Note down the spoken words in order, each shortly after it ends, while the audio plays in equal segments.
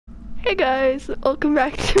Hey guys, welcome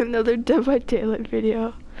back to another Dead by Daylight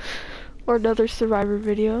video, or another Survivor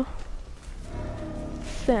video.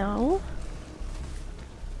 So,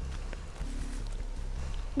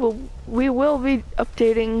 we will be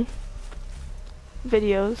updating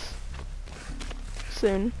videos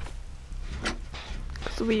soon,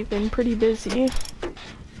 because we've been pretty busy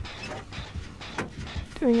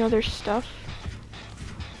doing other stuff.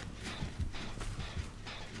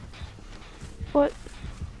 What?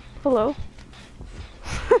 Hello?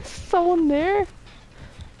 Someone there?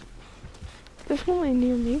 Definitely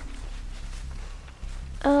near me.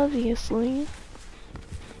 Obviously.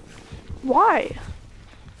 Why?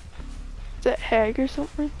 Is that Hag or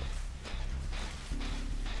something?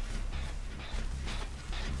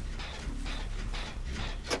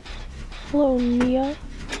 Hello, Nia.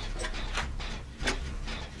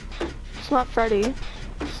 It's not Freddy.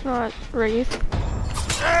 It's not Wraith.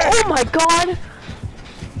 Oh my god!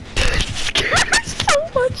 So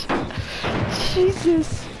much.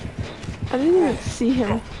 Jesus. I didn't even see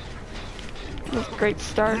him. That was a great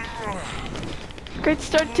start. Great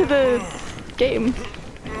start to the game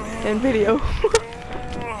and video.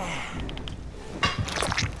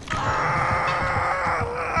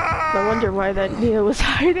 No wonder why that Nia was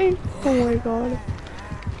hiding. Oh my god.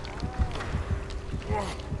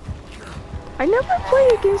 I never play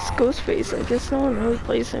against Ghostface. I guess no one really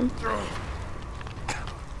plays him.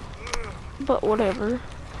 But whatever.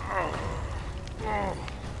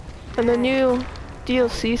 And the new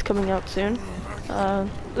DLC is coming out soon.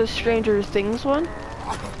 The Stranger Things one.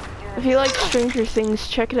 If you like Stranger Things,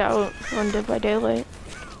 check it out on Dead by Daylight.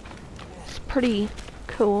 It's pretty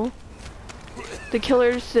cool. The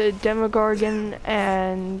killers, the Demogorgon,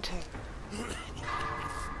 and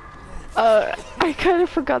I kind of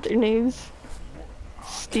forgot their names.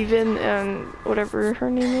 Steven and whatever her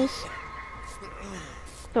name is.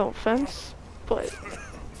 No offense, but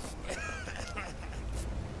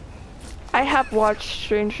I have watched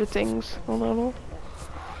Stranger Things a little.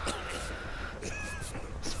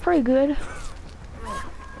 It's pretty good.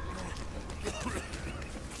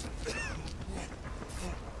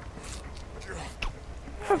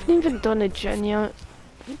 I haven't even done a gen yet.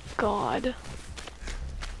 God.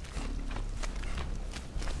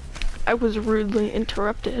 I was rudely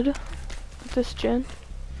interrupted with this gen.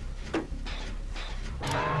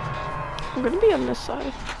 I'm gonna be on this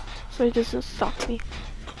side, so he doesn't stalk me.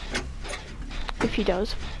 If he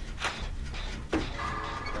does.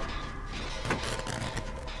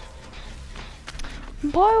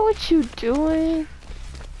 Boy, what you doing?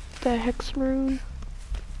 The Hex Ruin,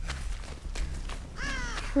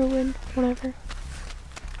 whatever.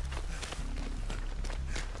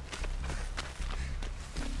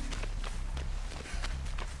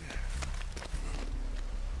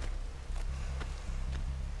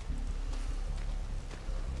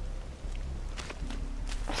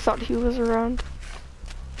 I thought he was around,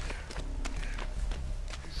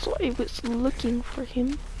 so I was looking for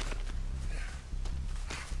him.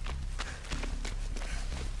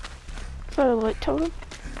 Got a light totem.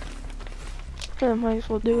 I might as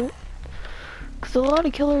well do it. Cause a lot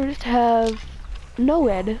of killers have no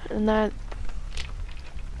ed, and that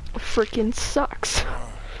freaking sucks.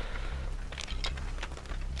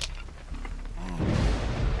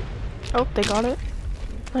 Oh, they got it.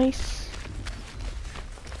 Nice.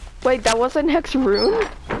 Wait, that wasn't Hex Rune?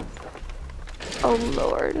 Oh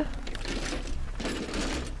lord.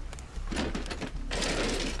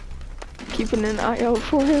 Keeping an eye out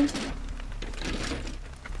for him.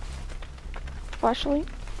 Flashlight,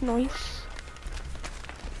 nice.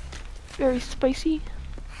 Very spicy.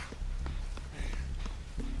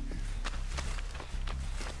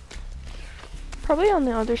 Probably on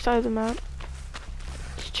the other side of the map.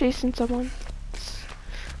 Just chasing someone. It's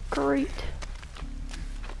great.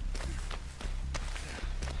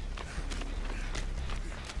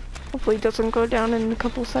 Hopefully it doesn't go down in a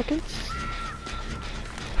couple seconds.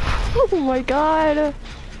 Oh my god. I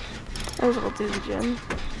as well do the gen.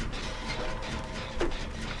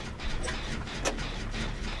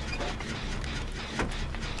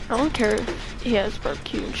 I don't care if he has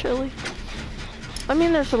barbecue and chili. I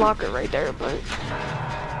mean, there's a locker right there, but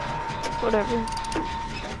whatever.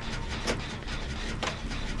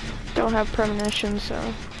 Don't have premonition,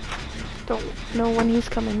 so don't know when he's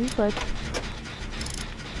coming, but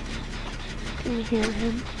can hear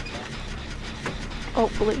him.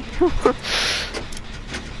 Hopefully.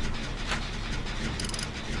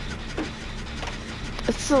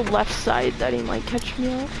 It's the left side that he might catch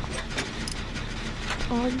me out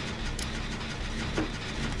on.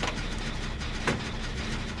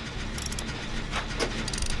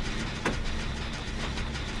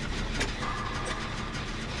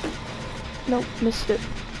 Nope, missed it.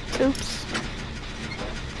 Oops.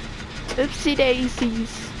 Oopsie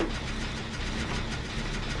daisies.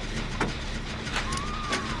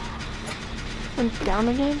 I'm down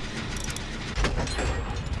again.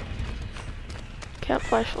 Can't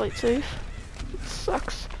flashlight safe. It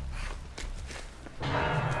sucks.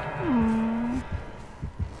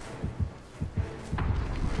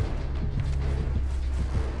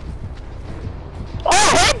 Oh,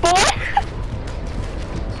 hey, boy!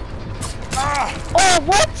 Oh,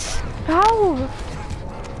 what? How?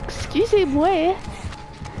 Excusez-moi.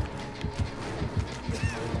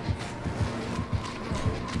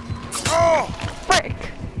 Frick!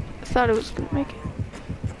 I thought it was gonna make it.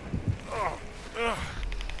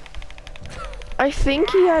 I think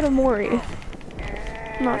he had a Mori.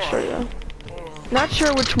 Not sure though. Not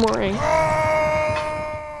sure which Mori.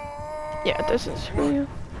 Yeah, this is for you.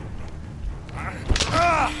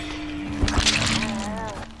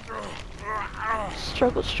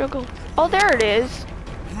 Struggle, struggle. Oh, there it is.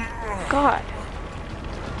 God.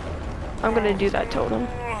 I'm gonna do that totem.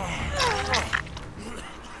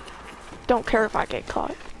 Don't care if I get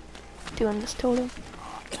caught doing this totem.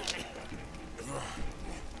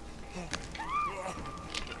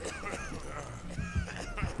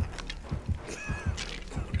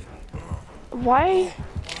 Why?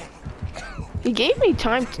 He gave me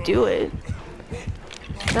time to do it.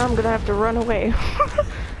 Now I'm gonna have to run away.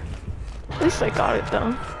 At least I got it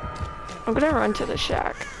though. I'm gonna run to the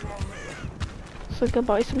shack so I can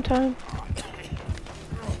buy some time.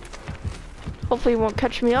 Hopefully he won't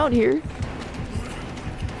catch me out here.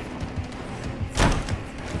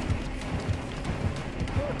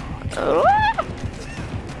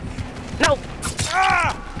 No!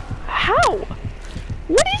 How?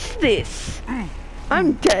 What is this?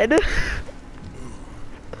 I'm dead.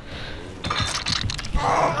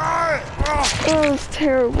 Oh, that was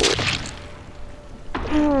terrible.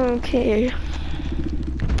 Okay.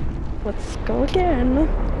 Let's go again.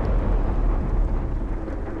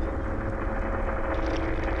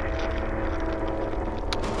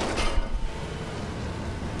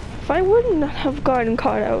 If I wouldn't have gotten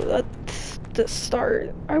caught out at the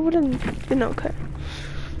start, I would have been okay.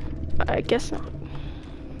 I guess not.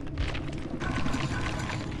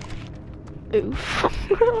 Oof.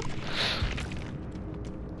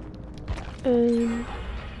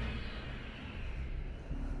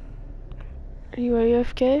 Are you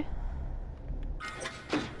AFK?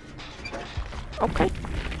 Okay.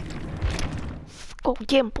 Let's go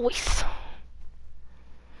again, boys.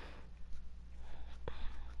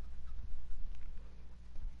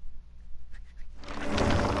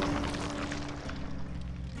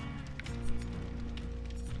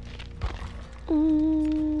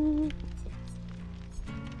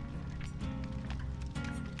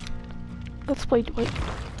 Let's play Dwight.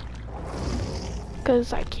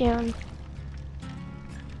 Because I can.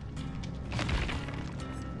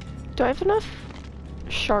 Do I have enough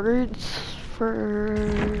shards for...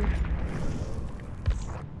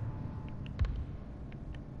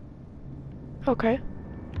 Okay.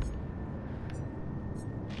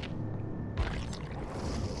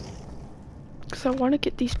 Because I want to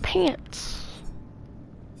get these pants.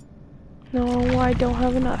 No, I don't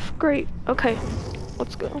have enough. Great. Okay.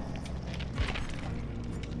 Let's go.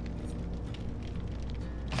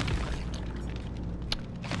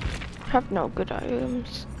 Have no good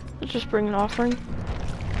items. I'll just bring an offering.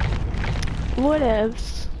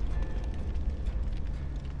 Whatevs.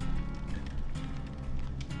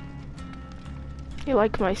 You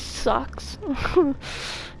like my socks?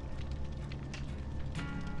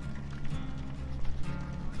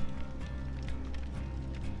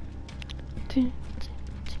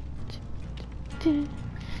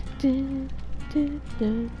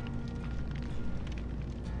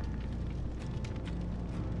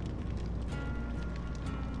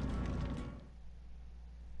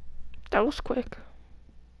 That was quick.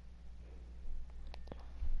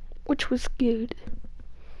 Which was good.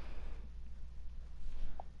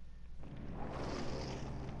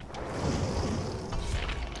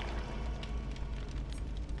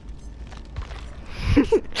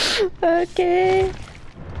 Okay.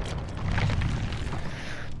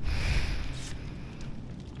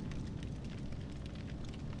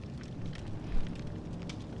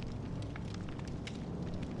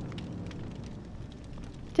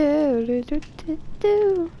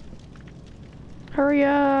 Do. Hurry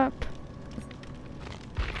up.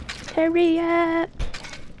 Hurry up.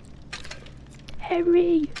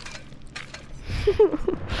 Hurry.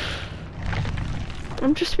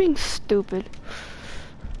 I'm just being stupid.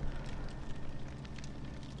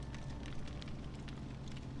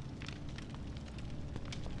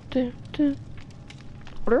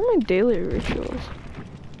 What are my daily rituals?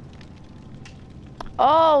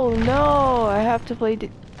 Oh no, I have to play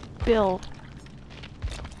Bill.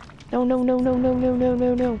 No, no, no, no, no, no, no,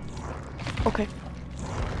 no, no. Okay.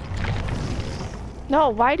 No,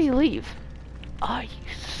 why'd he leave? Oh,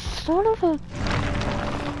 you son of a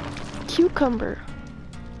cucumber.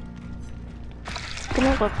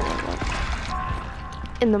 Gonna level him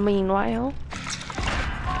up. In the meanwhile,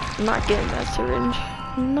 I'm not getting that syringe.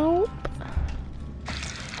 Nope.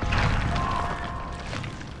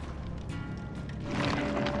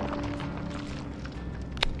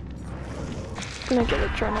 Gonna get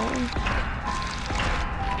adrenaline.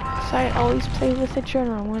 So I always play with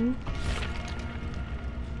adrenaline.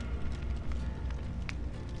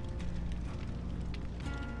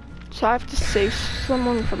 So I have to save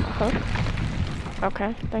someone from a hook.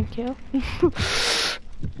 Okay, thank you.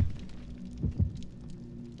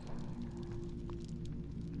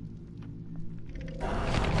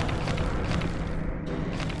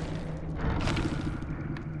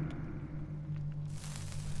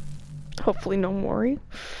 Hopefully no Mori.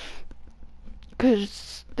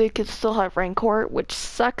 Because they could still have Rancor, which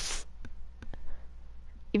sucks.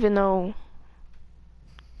 Even though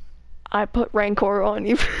I put Rancor on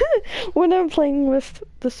even when I'm playing with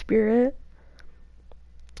the Spirit.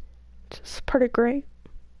 Just pretty great.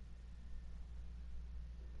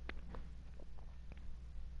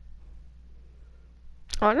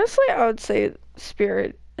 Honestly, I would say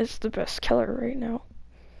Spirit is the best killer right now.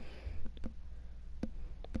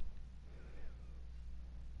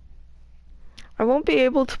 I won't be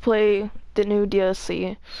able to play the new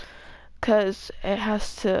DLC because it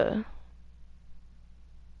has to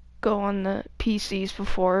go on the PCs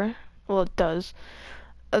before. Well, it does.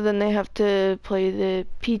 And then they have to play the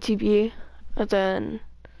PTB, and then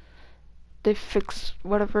they fix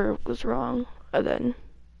whatever was wrong, and then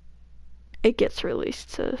it gets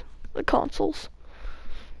released to the consoles.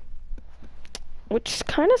 Which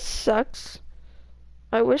kind of sucks.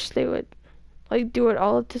 I wish they would like do it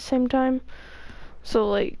all at the same time. So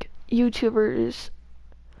like YouTubers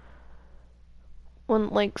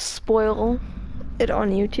wouldn't like spoil it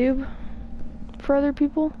on YouTube for other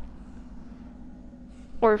people.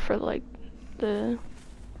 Or for like the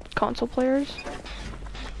console players.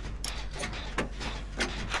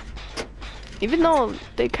 Even though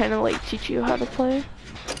they kind of like teach you how to play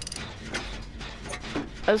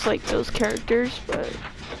as like those characters, but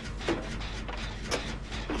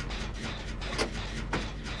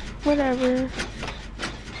whatever.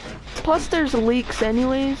 Plus there's leaks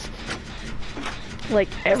anyways. Like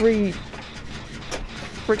every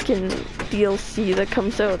freaking DLC that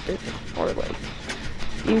comes out, or like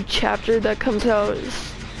new chapter that comes out,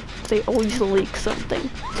 they always leak something.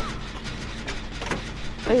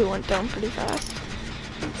 They went down pretty fast.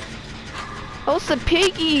 Oh, it's a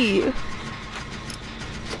piggy!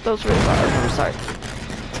 That was really loud, I'm sorry.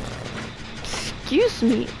 Excuse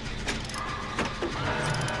me.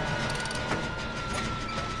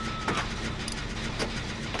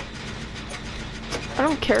 I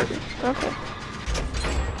don't care. Okay.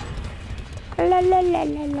 La la la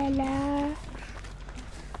la la la.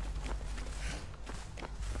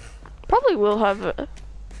 Probably will have a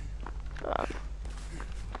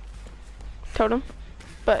totem,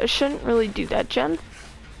 but it shouldn't really do that gen.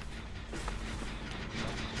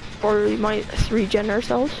 Or we might regen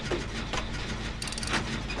ourselves.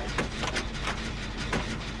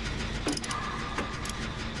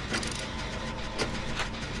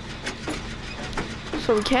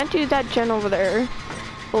 So we can't do that gen over there.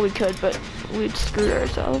 Well, we could, but we'd screw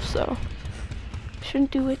ourselves, so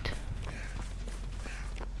shouldn't do it.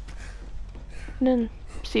 And then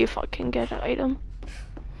see if I can get an item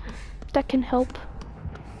that can help.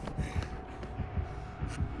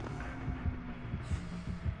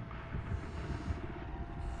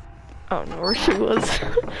 I don't know where she was.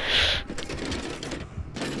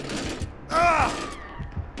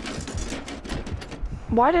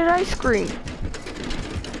 Why did I scream?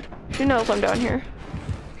 She knows I'm down here.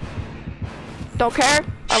 Don't care.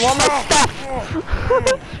 I want my stuff.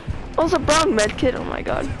 Oh, it's a brown medkit. Oh my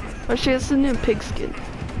god. Oh, she has the new pig skin.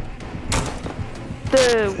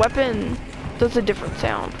 The weapon does a different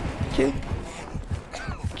sound too.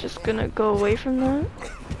 Just gonna go away from that.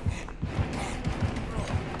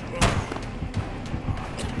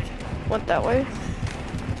 Went that way.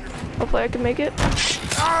 Hopefully I can make it.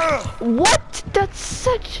 What? That's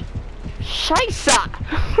such scheisse.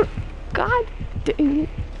 God dang it.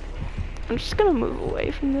 I'm just gonna move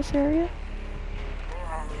away from this area.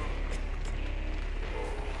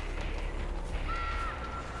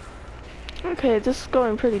 Okay, this is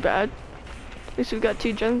going pretty bad. least we got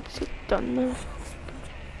 2 gens done though.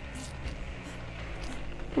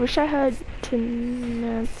 Wish I had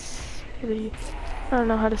tenacity. I don't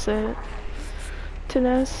know how to say it.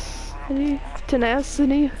 Tenacity?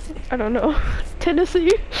 Tenacity? I don't know.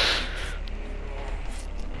 Tennessee?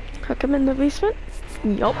 Hook him in the basement?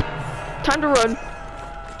 Yup. Time to run.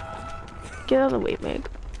 Get out of the way, Meg.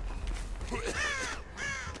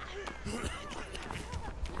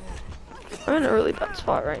 I'm in a really bad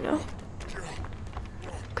spot right now.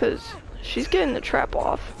 Cause she's getting the trap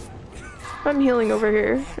off. I'm healing over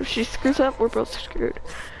here. If she screws up, we're both screwed.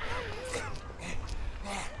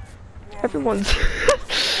 Everyone's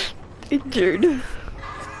injured.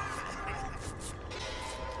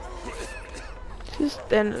 She's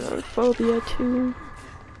phobia too.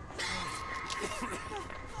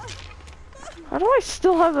 How do I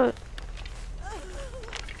still have a...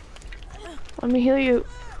 Let me heal you.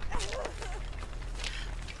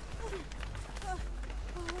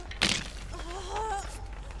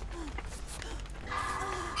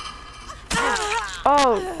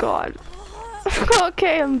 Oh god.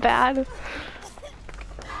 Okay, I'm bad.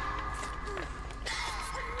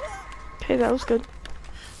 Okay, that was good.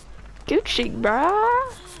 Gucci, bruh.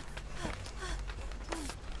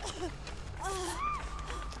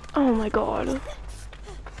 Oh my god.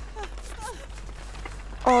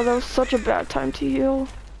 Oh, that was such a bad time to heal.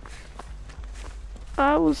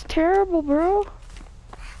 That was terrible, bro.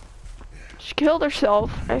 She killed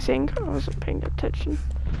herself, I think. I wasn't paying attention.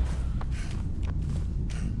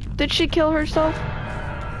 Did she kill herself?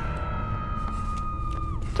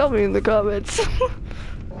 Tell me in the comments.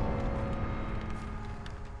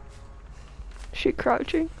 She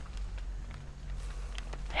crouching?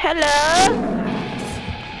 Hello?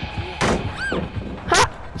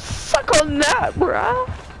 Ha! Suck on that,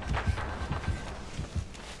 bruh.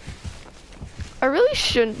 I really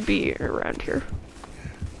shouldn't be around here.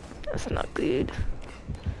 That's not good.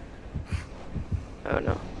 Oh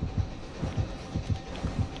no.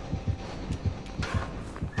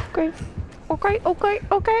 Okay.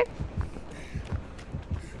 Okay.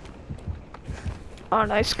 Oh,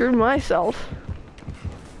 and I screwed myself.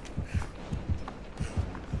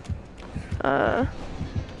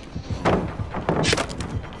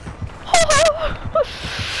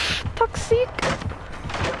 Toxic.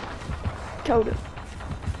 Killed it.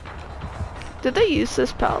 Did they use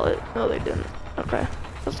this palette? No, they didn't. Okay,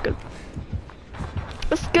 that's good.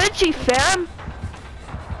 That's good, G-fam.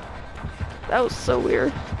 That was so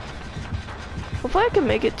weird. Hopefully I can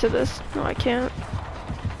make it to this. No, I can't.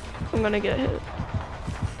 I'm gonna get hit.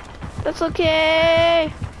 That's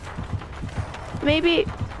okay. Maybe.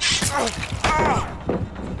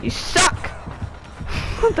 You suck.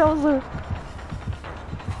 That was a...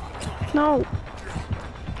 No.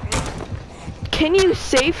 Can you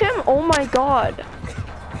save him? Oh my god.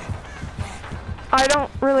 I don't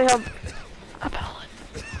really have a pallet.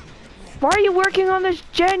 Why are you working on this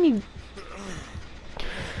gen, you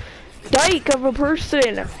dyke of a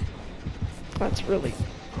person? That's really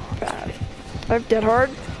bad. I have dead hard.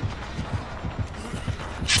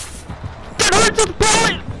 Dead hard to the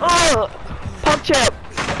pallet! Ugh! Pop chap.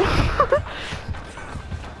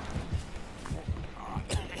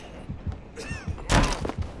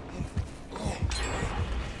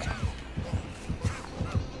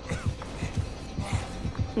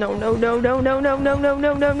 No.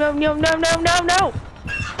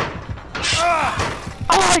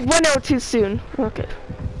 Oh, I went out too soon. Okay.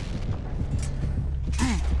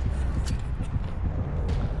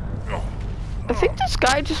 I think this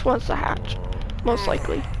guy just wants to hatch. Most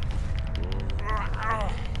likely.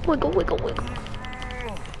 Wiggle.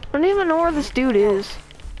 I don't even know where this dude is.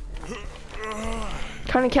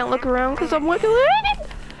 Kinda can't look around because I'm wiggling.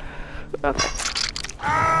 Okay.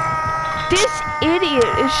 This idiot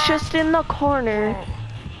is just in the corner.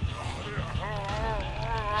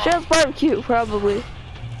 She has barbecue, probably.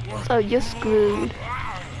 So you're screwed.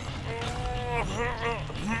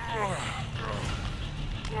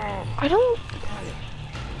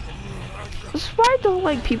 This is why I don't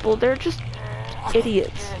like people. They're just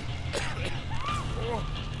idiots.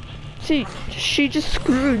 See, she just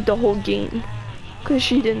screwed the whole game. Because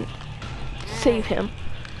she didn't save him.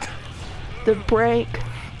 The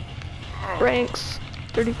ranks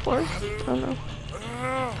 34? I don't know.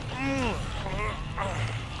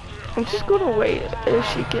 I'm just gonna wait if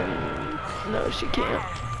she can. No, she can't.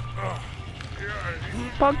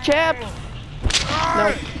 Pog chap!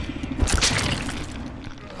 No.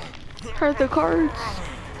 Heard the cards.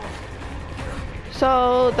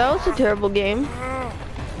 So that was a terrible game.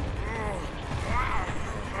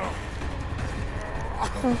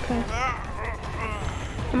 Okay.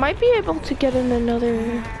 I might be able to get in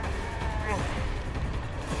another.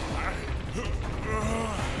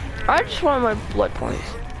 I just want my blood points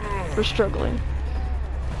for struggling.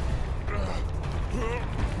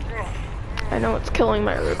 I know it's killing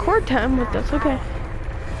my record time, but that's okay.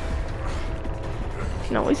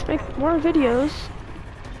 Can always make more videos.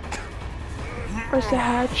 Where's the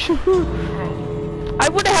hatch? I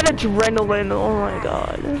would have had adrenaline, oh my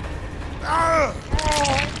god.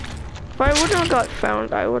 If I wouldn't have got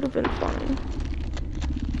found, I would have been fine.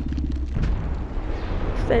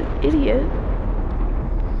 That idiot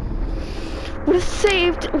would have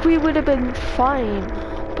saved, we would have been fine.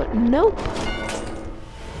 But nope.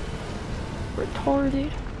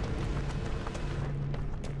 Retarded.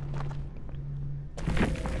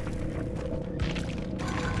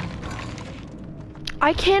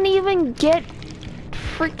 I can't even get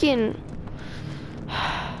freaking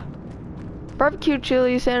barbecue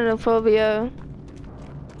chili, xenophobia,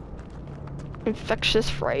 infectious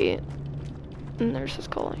fright, and nurses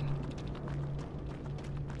calling.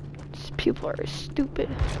 These people are stupid.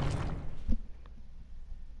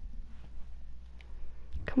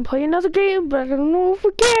 Can play another game, but I don't know if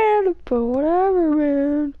we can. But whatever,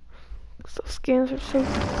 man. Those games are so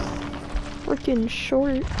freaking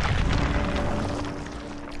short.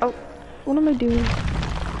 Oh, what am I doing?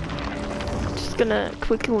 Just gonna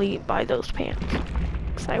quickly buy those pants.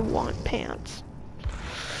 Because I want pants.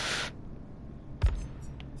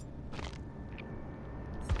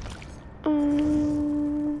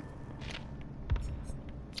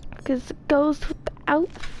 Because it goes with the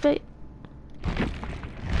outfit.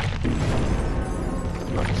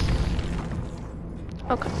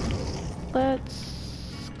 Okay,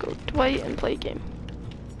 let's go Dwight and play a game.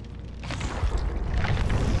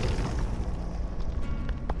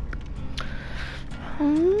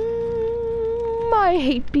 I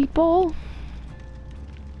hate people.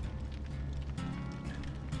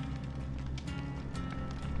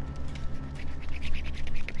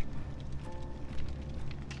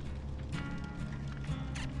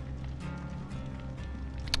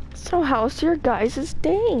 So how's your guys'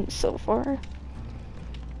 day so far?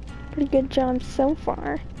 Pretty good job so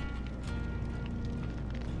far.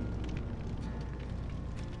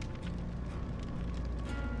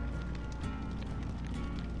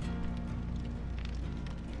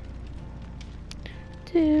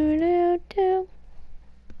 Do.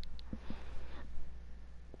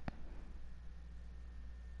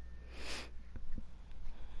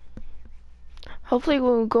 Hopefully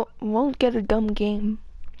won't get a dumb game.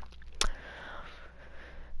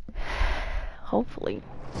 Hopefully.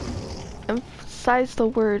 Emphasize the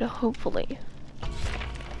word hopefully.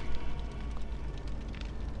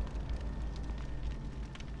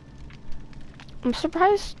 I'm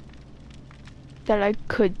surprised that I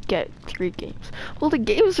could get 3 games. Well, the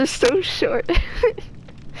games are so short.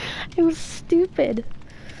 It was stupid.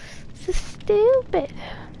 This is stupid.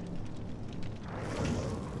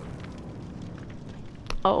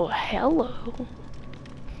 Oh, hello.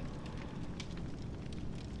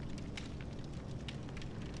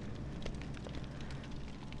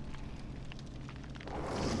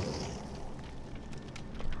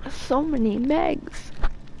 So many megs.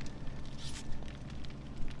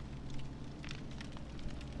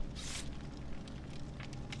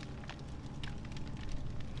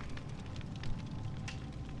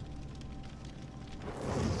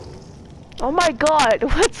 Oh my god,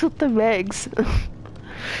 what's with the megs?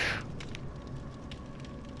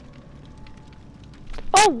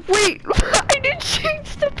 Oh wait, I didn't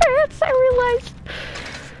change the pants, I realized.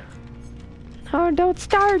 Oh, don't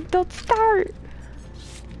start.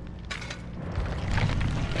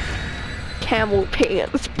 Camel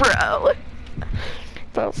pants, bro.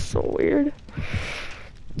 That's so weird.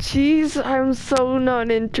 Jeez, I'm so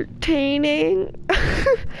not entertaining.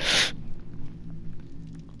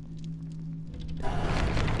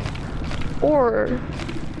 Or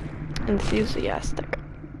enthusiastic.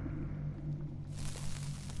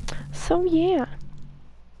 So yeah.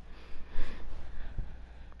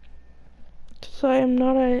 So I am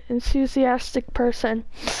not an enthusiastic person.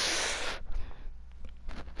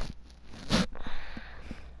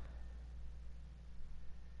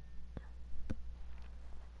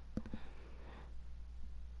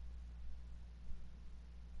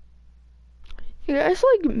 You guys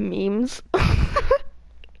like memes?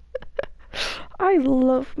 I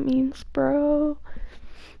love memes, bro.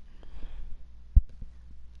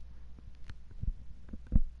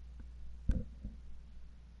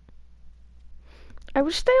 I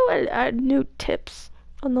wish they would add new tips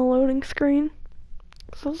on the loading screen.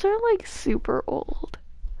 Those are like super old.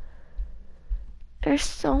 They're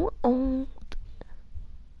so old.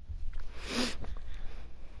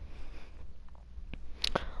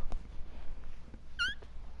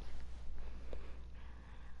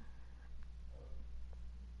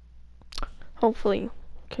 Hopefully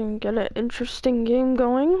can get an interesting game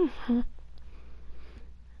going.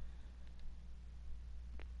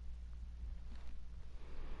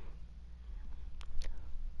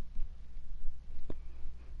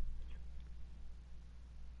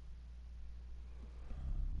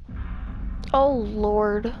 Oh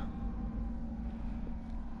Lord.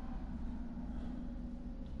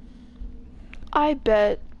 I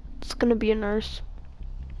bet it's gonna be a nurse.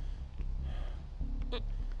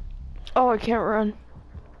 Oh, I can't run.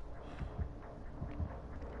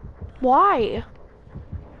 Why?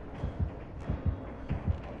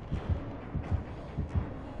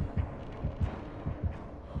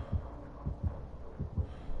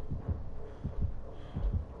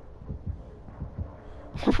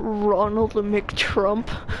 Ronald McTrump.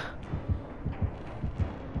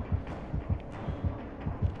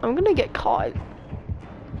 I'm gonna get caught.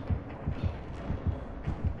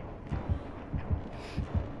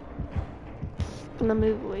 I'm gonna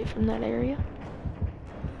move away from that area.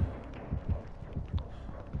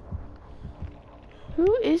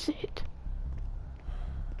 Who is it?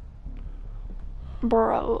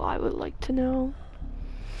 Bro, I would like to know.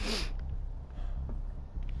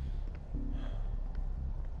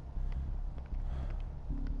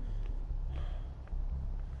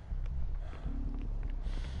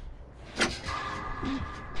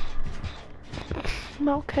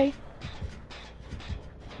 Okay.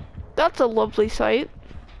 That's a lovely sight.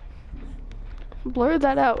 Blur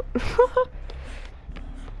that out.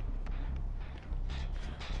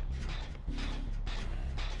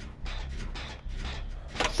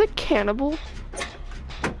 It's a cannibal.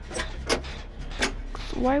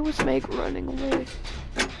 Why was Meg running away?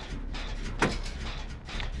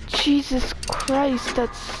 Jesus Christ,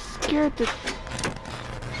 that scared the...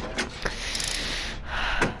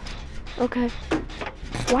 Okay.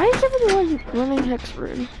 Why is everyone running Hex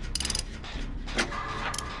Rune?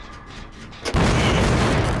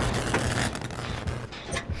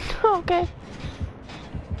 Okay.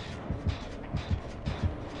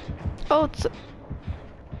 Oh, it's...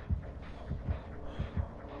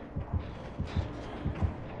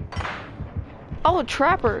 Oh, a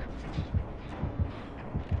trapper.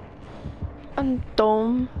 And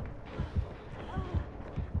dome.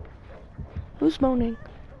 Who's moaning?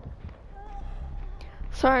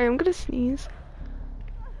 Sorry, I'm gonna sneeze.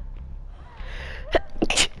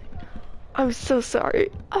 I'm so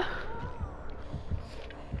sorry.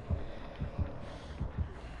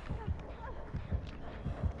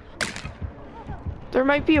 There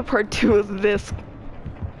might be a part 2 of this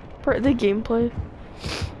part of the gameplay.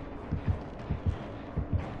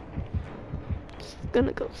 Just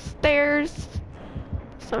gonna go stairs.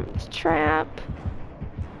 Someone's trap.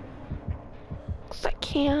 Cause I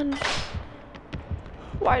can.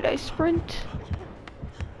 Why'd I sprint?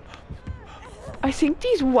 I think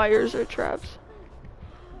these wires are traps.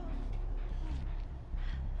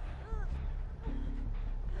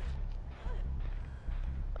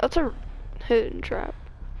 That's a hidden trap.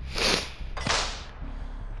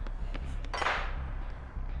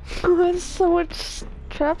 There's so much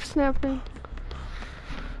trap snapping.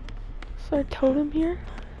 Is there a totem here?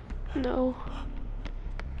 No.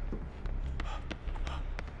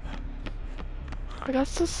 I got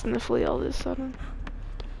so sniffly all this sudden.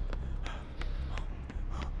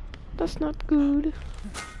 That's not good.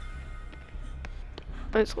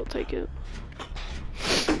 Might as well take it.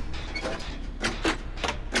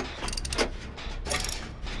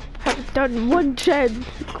 Haven't done one gen.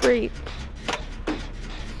 Great.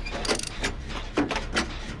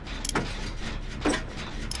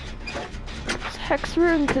 This Hex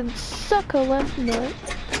Rune can suck a left nut.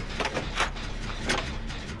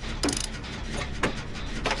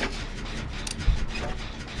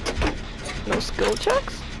 No skill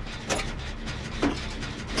checks?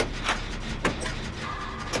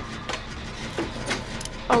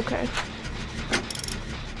 Okay.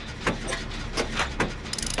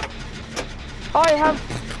 Oh, I have...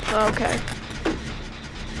 Okay.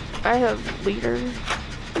 I have leader.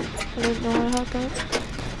 I didn't know I had that.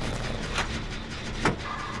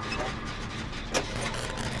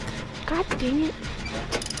 God dang it.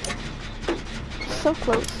 So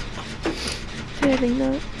close to hitting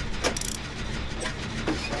that.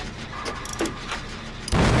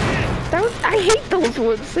 I hate those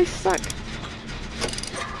ones, they suck.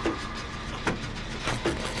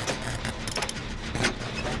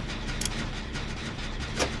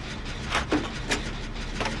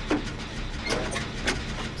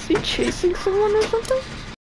 Is he chasing someone or something?